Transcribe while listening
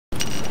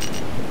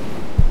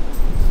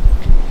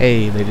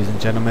Hey ladies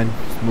and gentlemen,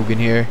 it's Mugen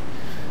here,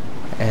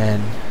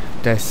 and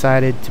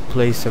decided to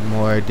play some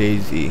more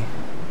DayZ.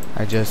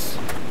 I just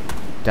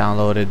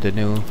downloaded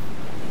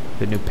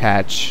the new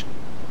patch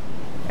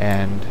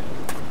and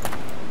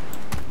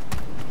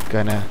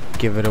gonna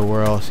give it a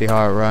whirl, see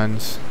how it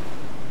runs.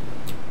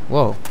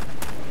 Whoa.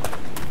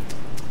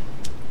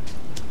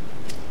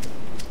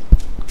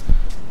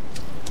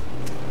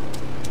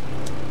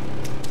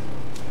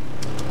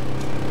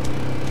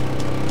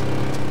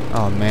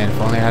 Oh man,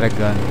 if only I had a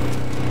gun.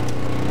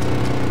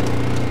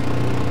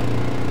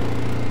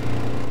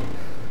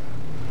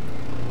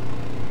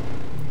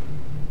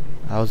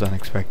 That was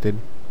unexpected.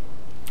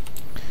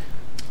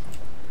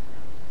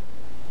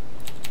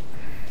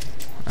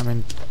 I'm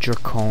in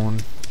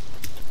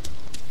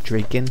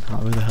Draken,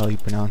 however the hell you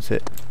pronounce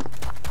it.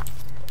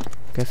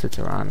 Guess it's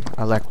around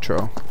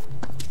Electro.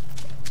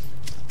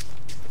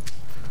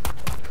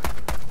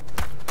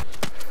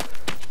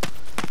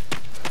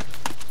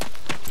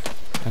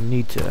 I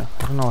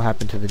don't know what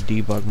happened to the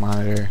debug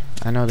monitor.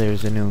 I know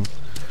there's a new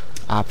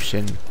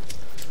option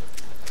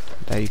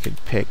that you could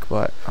pick,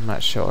 but I'm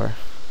not sure.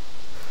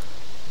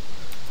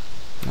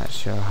 Not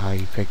sure how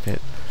you picked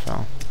it,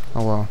 so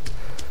oh well.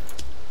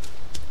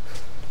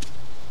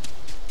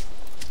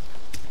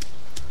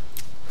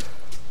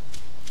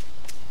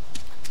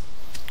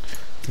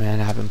 Man,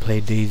 I haven't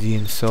played DayZ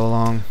in so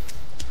long.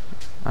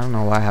 I don't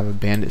know why I have a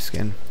bandit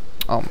skin.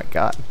 Oh my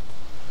god.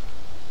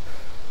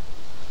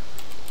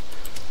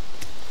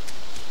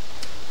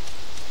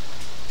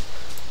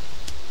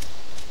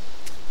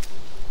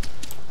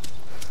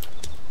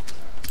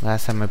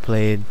 Last time I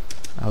played,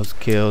 I was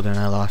killed and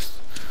I lost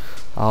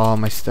all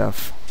my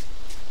stuff.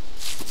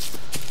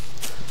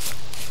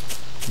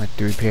 My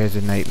 3 pairs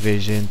of night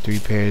vision, 3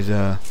 pairs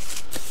of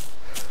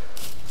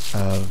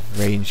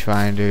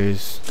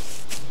rangefinders.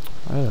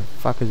 Why the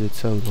fuck is it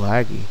so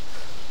laggy?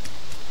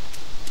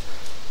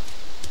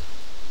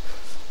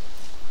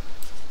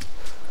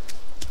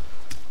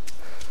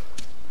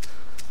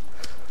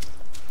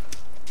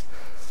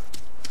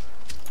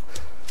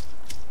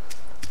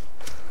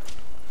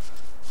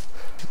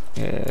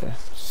 Yeah,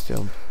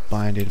 still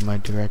blinded my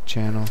direct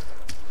channel.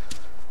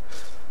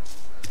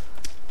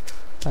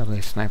 Probably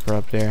a sniper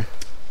up there.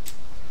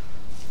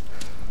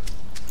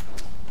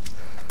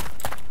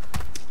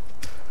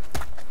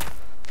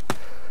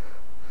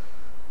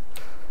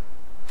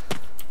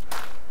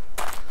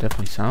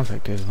 Definitely sounds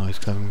like there's noise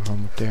coming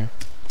from up there.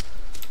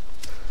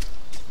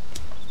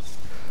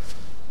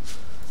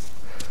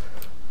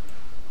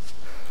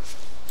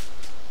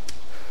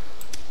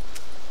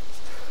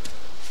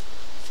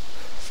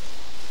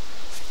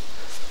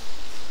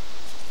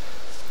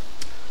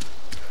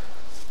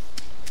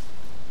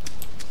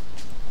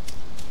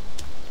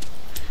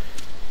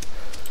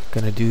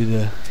 Gonna do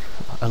the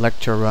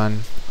Electro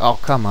run. Oh,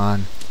 come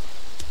on.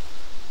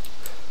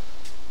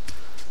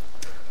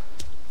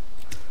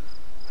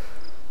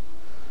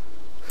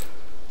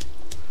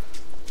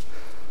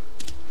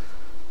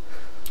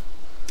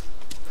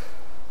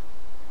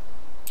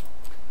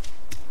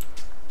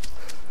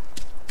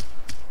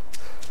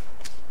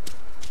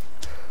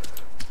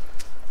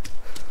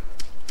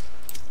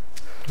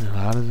 A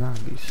lot of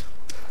zombies.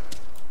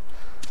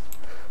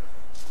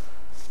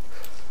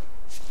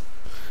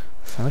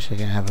 I wish I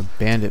could have a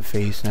bandit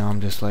face. Now I'm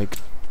just like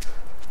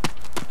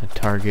a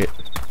target.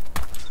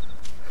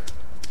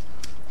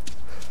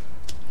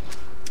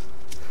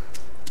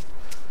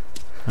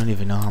 I don't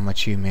even know how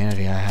much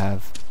humanity I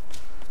have.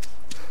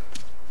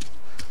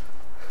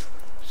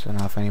 So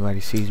now if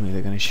anybody sees me,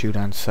 they're gonna shoot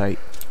on sight.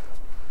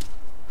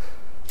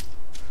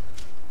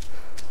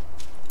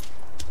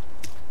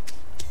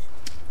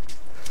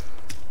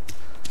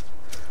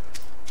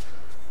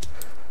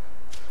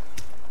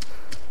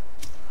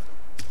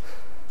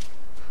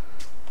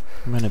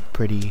 I'm in a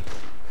pretty...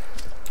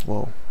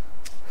 Whoa.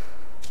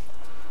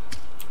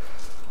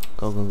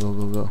 Go, go, go,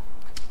 go, go.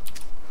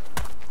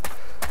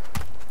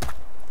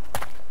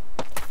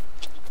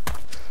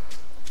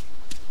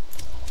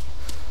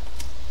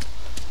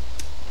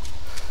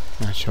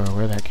 Not sure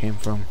where that came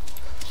from.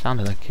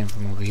 Sounded like it came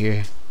from over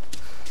here.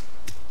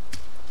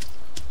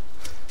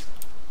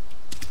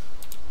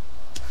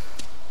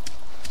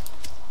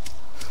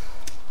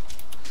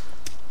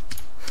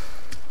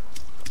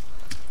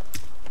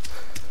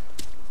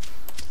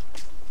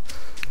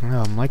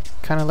 No, I'm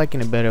kind of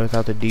liking it better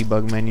without the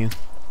debug menu.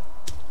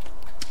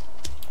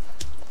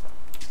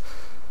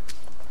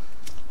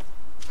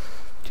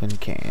 Tin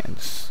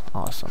cans,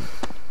 awesome.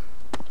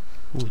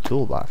 Ooh,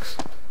 toolbox.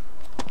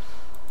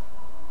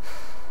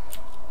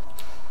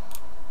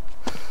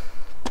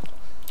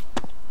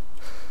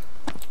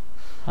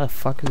 How the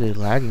fuck is it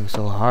lagging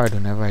so hard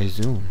whenever I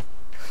zoom?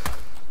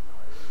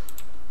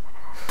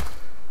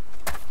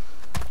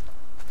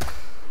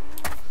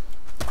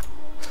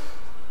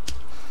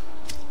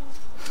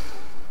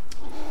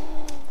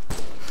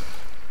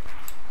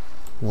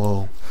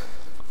 Whoa.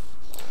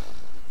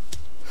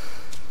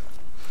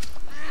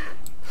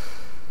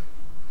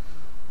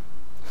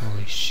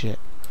 Holy shit.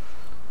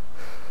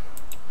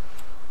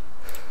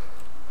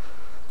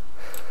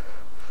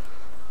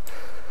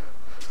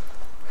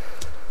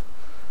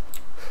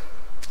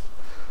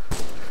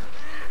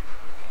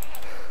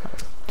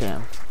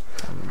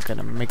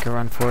 make a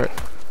run for it.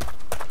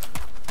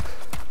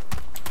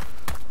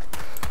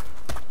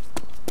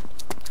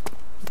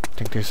 I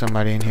think there's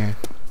somebody in here.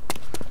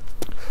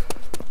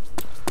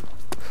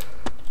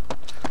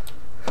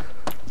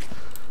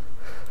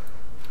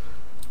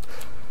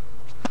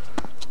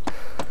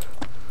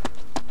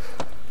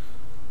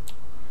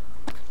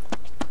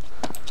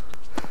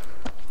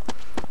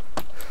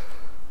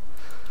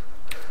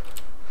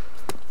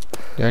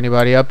 Is there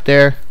anybody up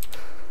there?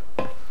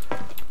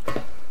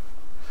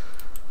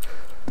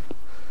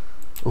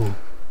 Ooh.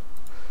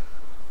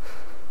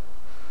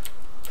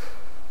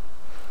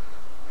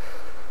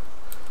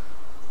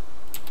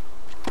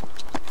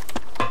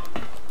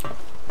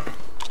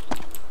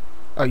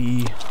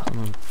 Aye, I'm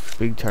a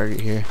big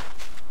target here.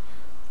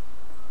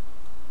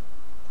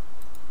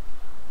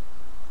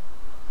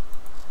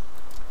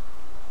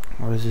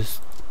 What does this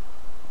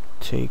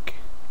take?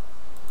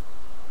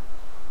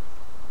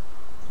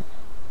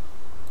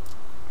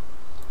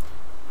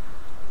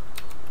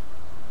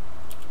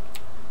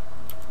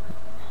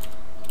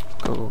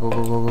 Go, go, go,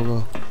 go, go, go,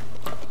 go.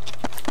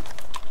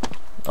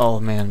 Oh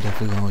man, I'm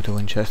definitely going with the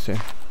Winchester.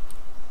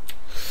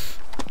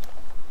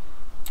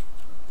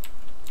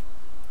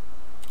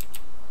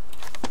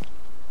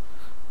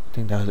 I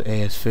think that was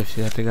AS-50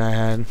 that the guy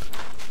had.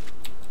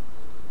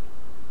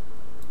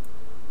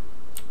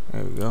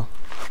 There we go.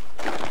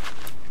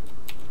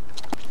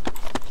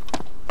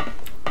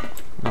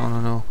 No,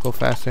 no, no. Go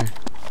faster.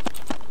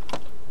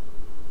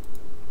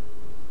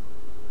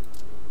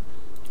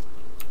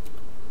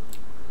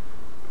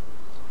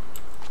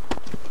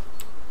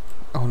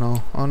 Oh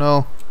no. Oh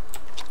no.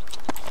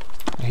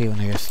 I hate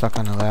when I get stuck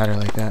on the ladder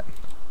like that.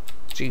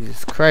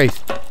 Jesus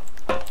Christ.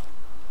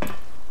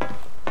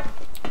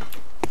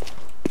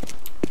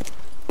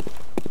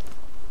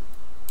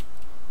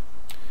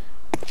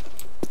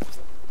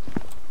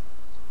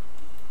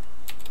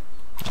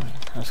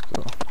 Let's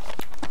go.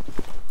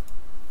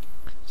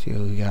 See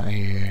what we got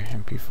here.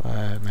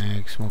 MP5,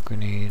 mag, smoke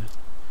grenade.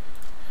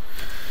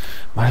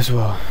 Might as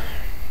well.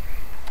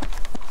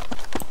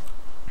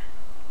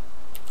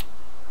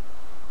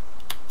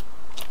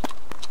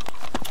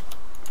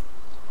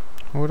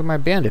 Where did my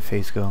bandit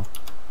face go?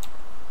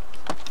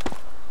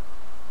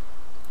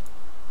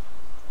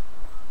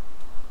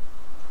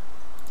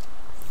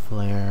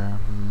 Flare.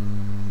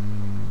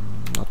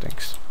 No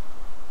thanks.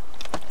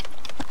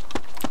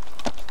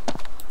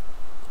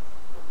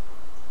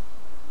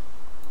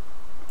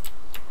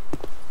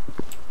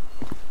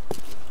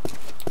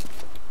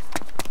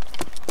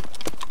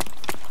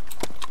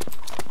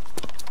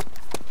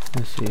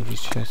 Let's see if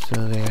his chest's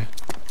still there.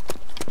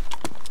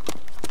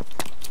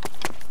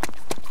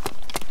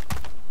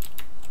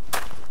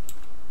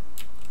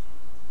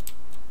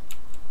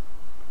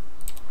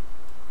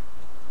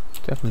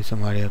 Definitely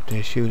somebody up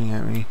there shooting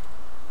at me.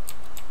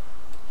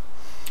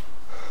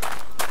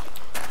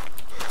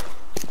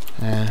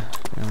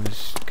 I'm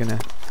just gonna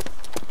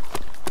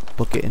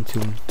book it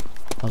into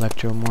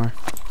Electro more.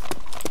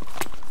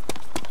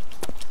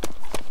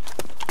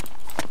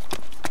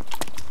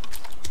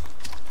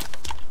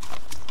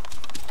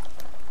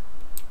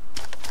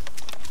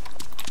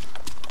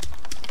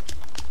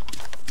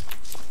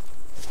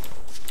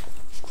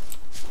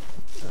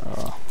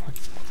 Oh, I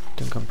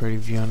think I'm pretty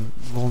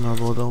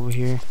vulnerable over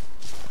here.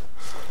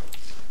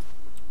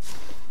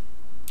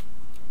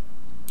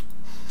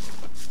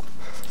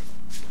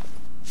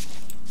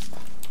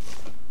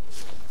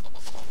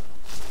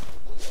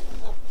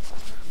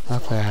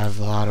 Luckily I have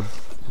a lot of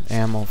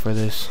ammo for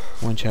this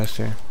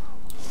Winchester.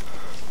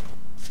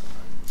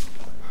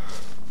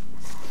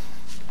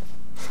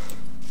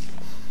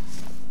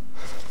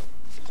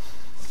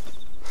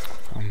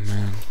 Oh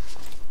man,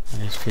 I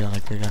just feel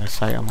like they got a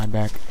sight on my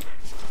back.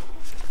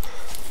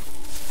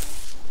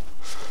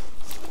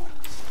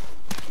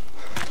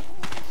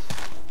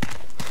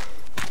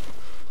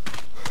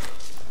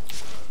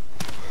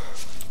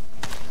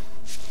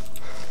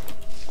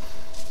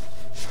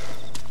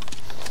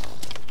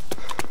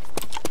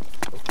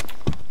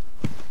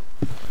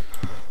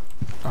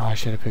 I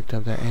should have picked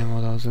up that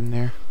ammo that was in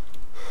there.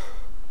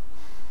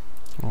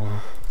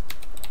 Oh.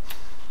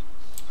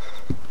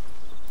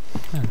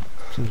 Yeah,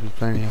 seems to be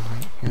plenty of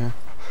it, yeah.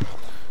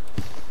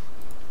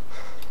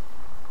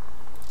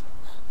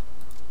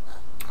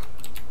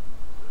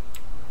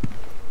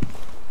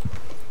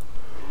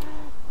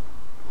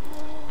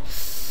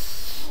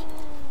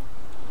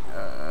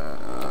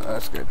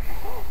 That's good.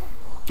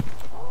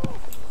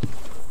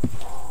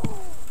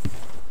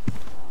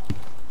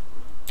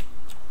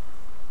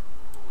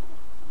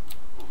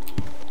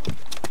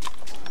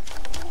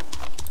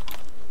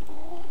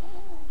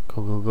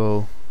 Go, go,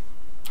 go.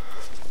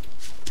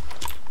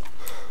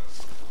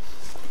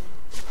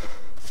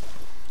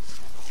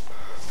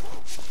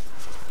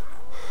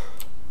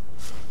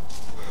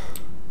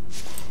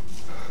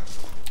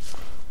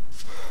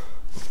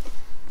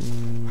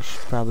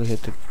 Should probably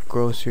hit the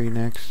grocery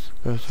next.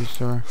 Grocery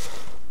store.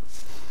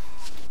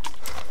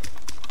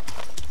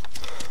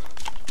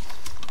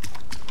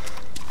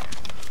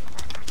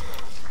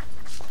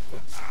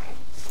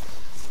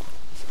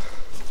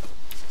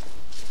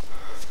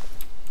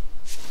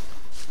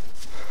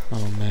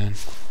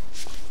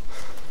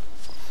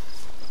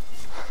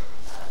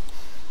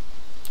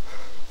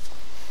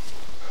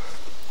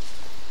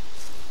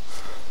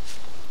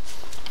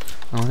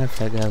 wonder if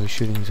that guy was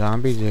shooting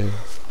zombies or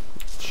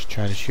just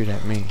try to shoot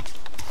at me.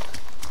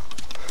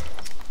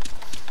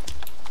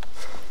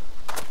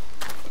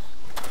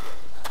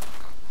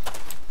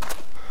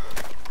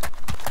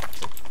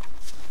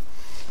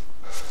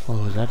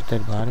 Oh, is that a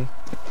dead body?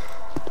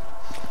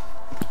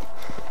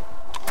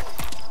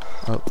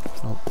 Oh,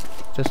 nope.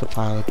 Just a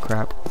pile of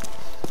crap.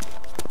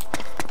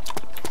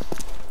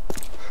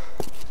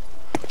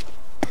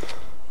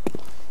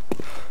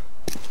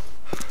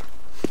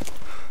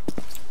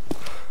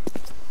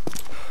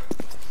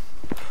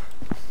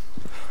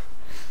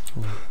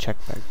 Ooh, check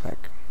backpack.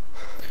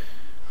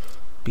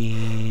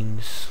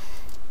 Beans.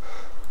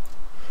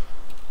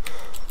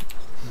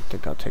 I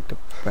think I'll take the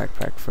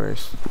backpack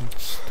first.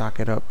 Let's stock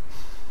it up.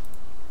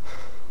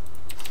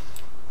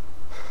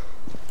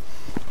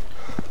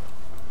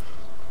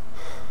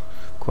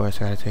 Of course,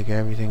 I gotta take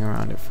everything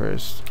around it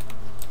first.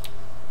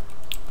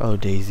 Oh,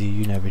 Daisy,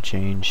 you never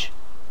change.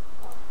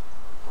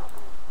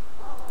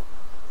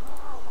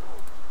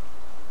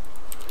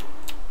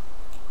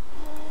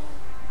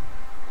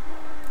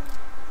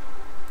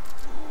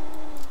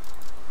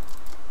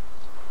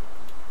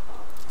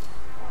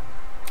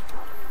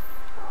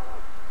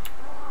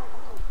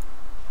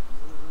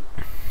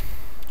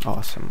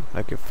 Awesome.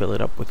 I can fill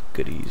it up with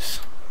goodies.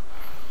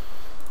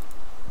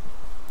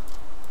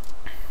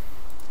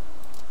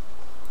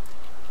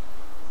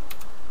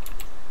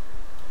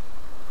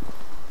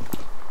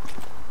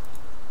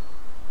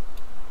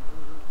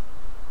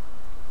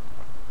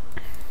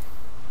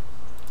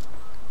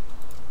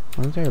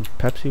 Wasn't there a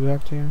Pepsi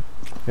back there?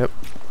 Yep.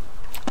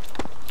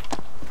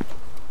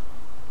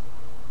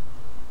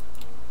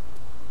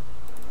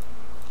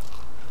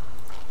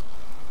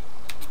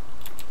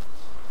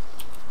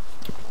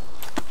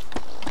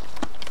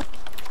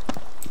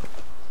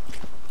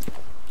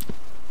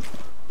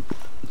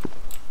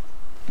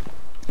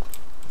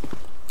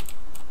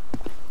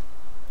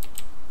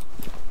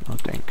 No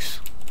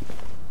thanks.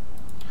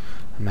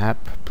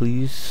 Map,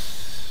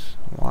 please.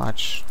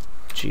 Watch.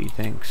 Gee,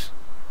 thanks.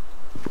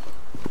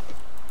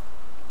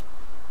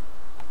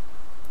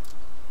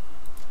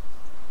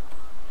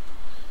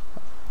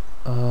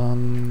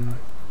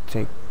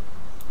 Take.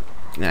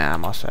 Nah,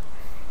 I'm all set.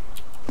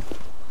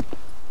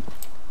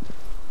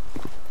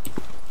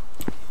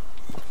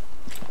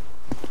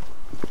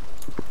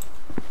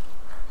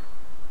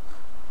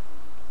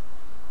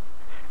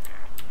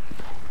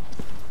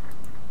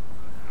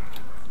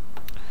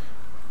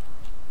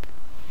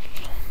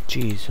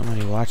 Jeez, so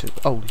many watches.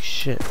 Holy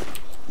shit.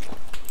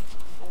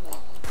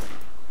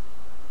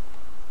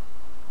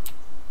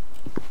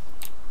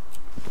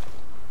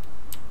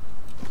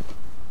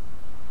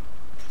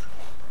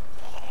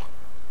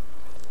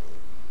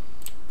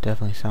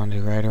 Definitely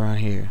sounded right around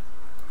here.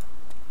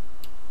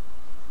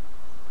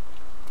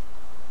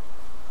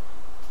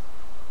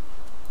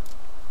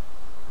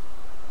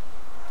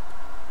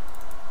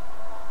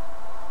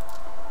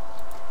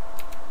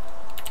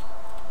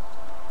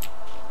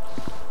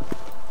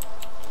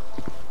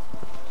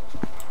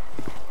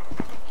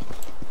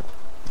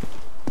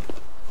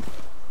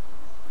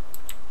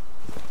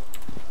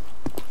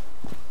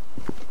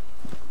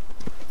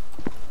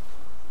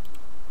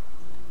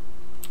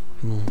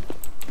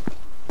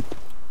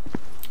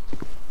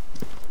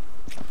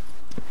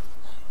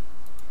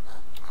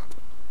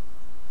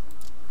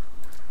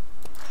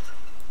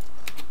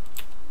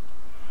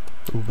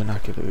 Ooh,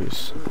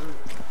 binoculars.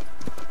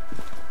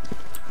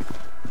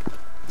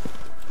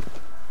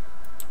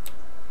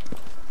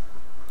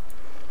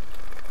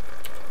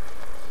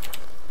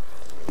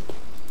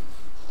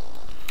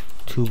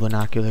 Two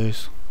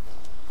binoculars.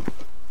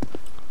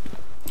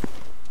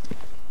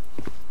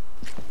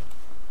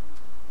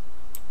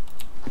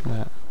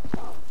 That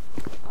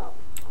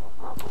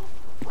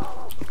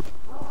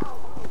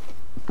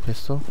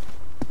pistol.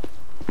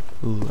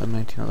 Ooh,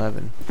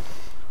 M1911.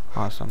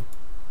 Awesome.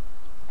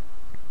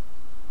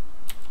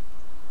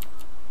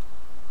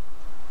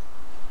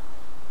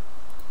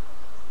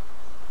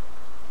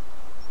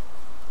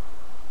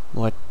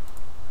 What?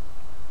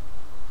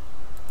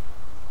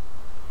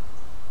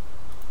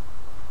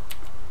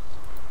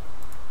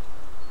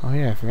 Oh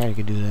yeah, I forgot you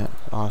could do that.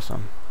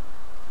 Awesome.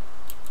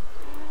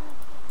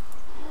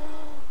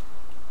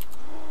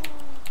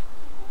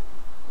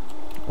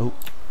 Oh.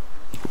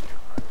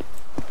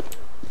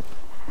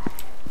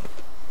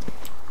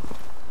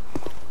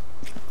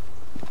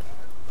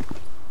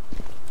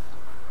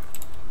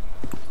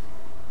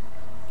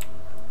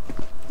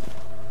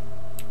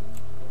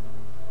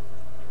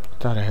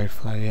 Thought I heard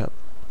fly. Yep.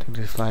 I think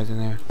there's flies in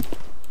there.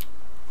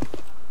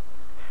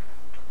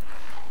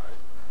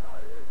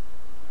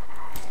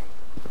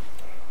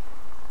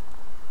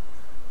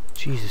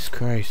 Jesus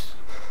Christ.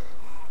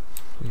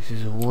 This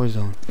is a war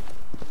zone.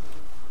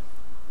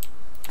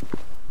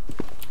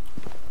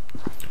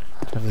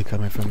 Definitely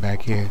coming from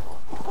back here.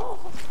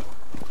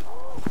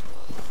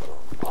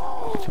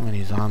 Too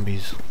many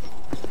zombies.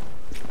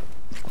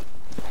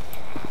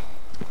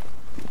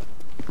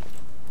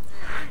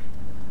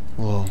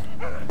 Whoa.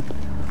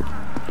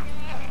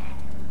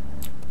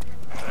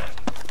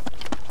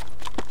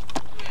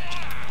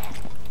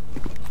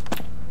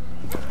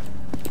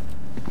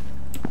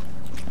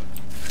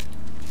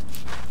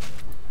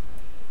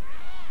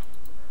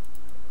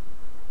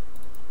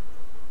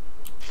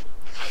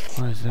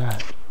 was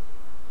that?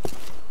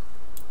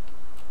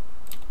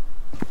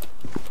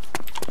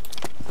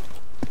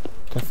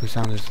 Definitely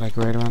sounds like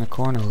right around the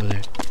corner over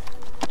there.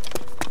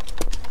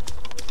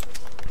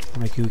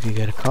 Like you could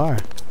get a car.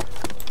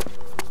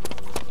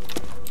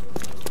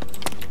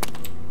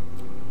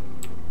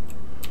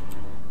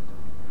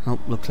 Oh,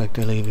 looks like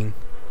they're leaving.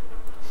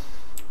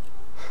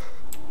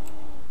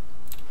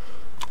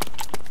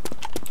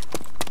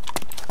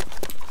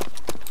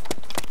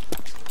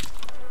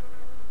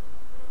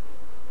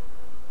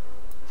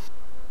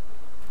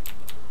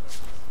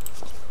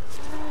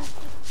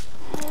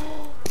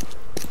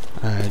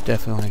 I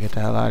definitely want to get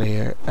the hell out of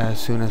here as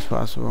soon as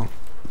possible.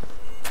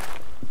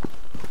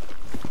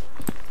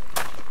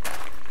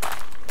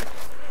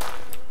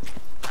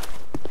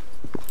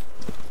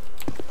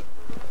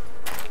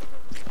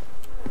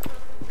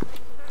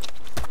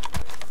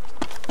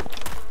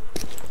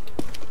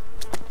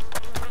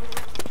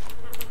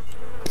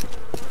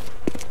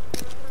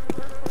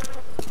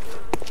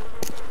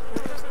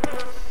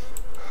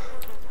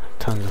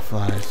 Tons of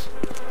flies.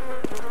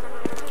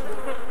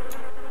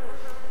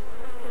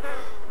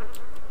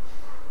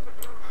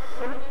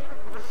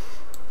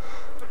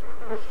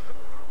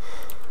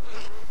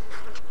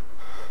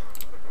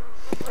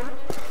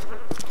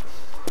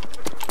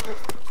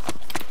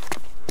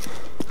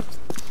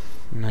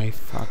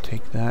 Knife, I'll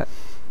take that.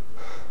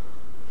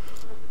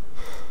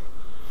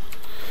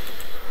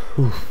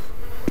 Oof.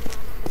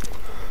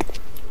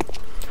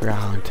 Forgot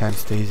how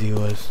intense Daisy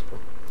was.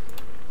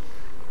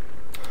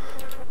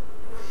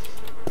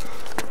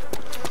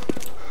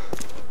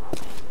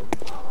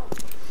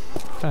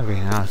 Gotta be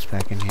an house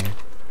back in here.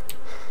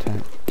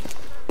 Tent.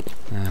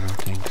 Nah, no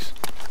thanks.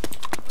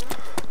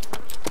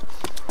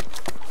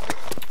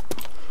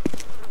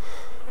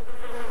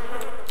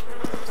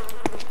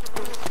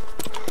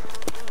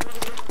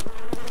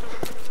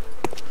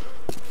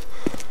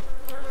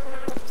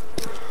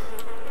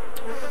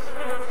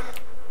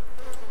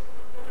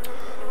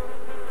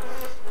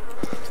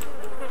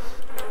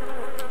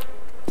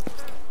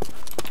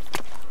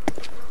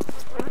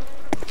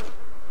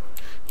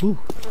 Ooh.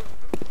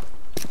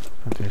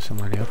 Oh, there's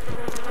somebody up here.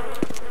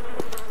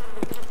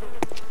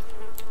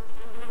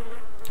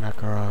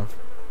 Makarov.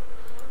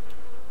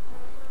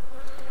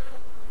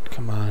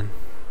 Come on.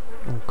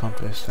 Oh,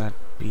 compass. That'd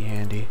be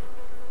handy.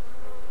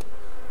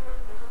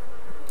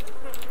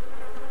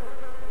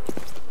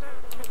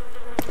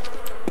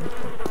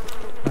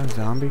 That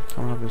zombie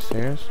coming up the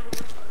stairs?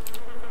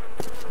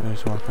 They're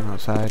just walking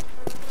outside.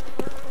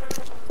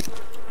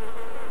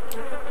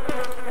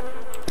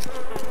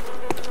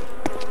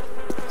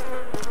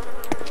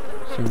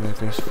 Seems like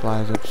there's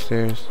flies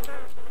upstairs.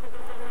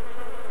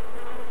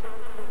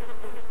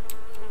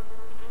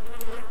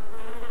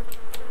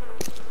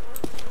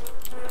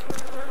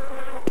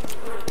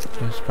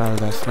 There's probably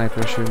that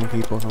sniper shooting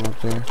people from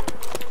up there.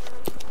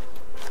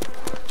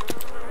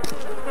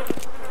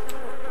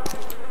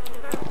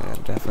 Yeah,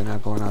 I'm definitely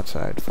not going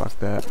outside. Fuck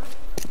that.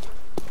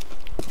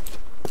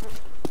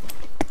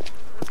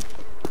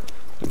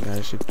 I think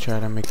I should try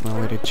to make my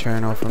way to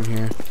Cherno from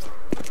here.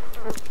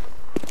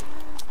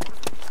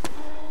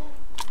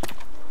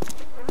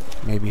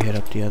 Maybe hit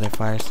up the other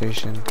fire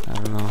station. I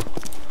don't know.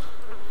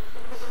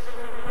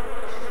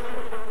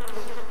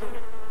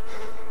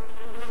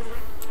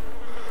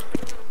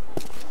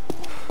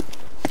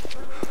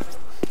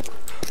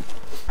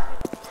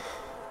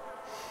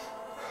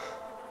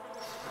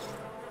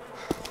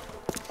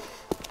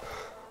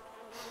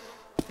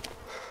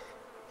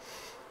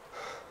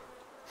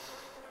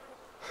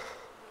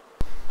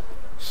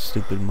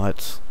 Stupid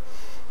mutts.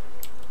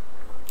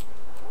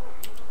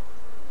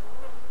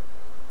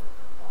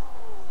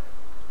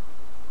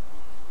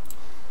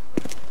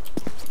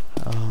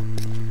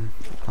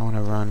 I want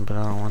to run, but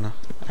I don't want to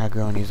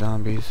aggro any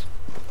zombies.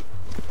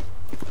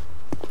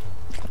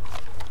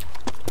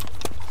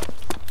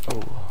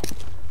 Oh.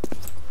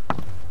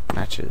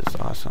 Matches,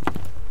 awesome.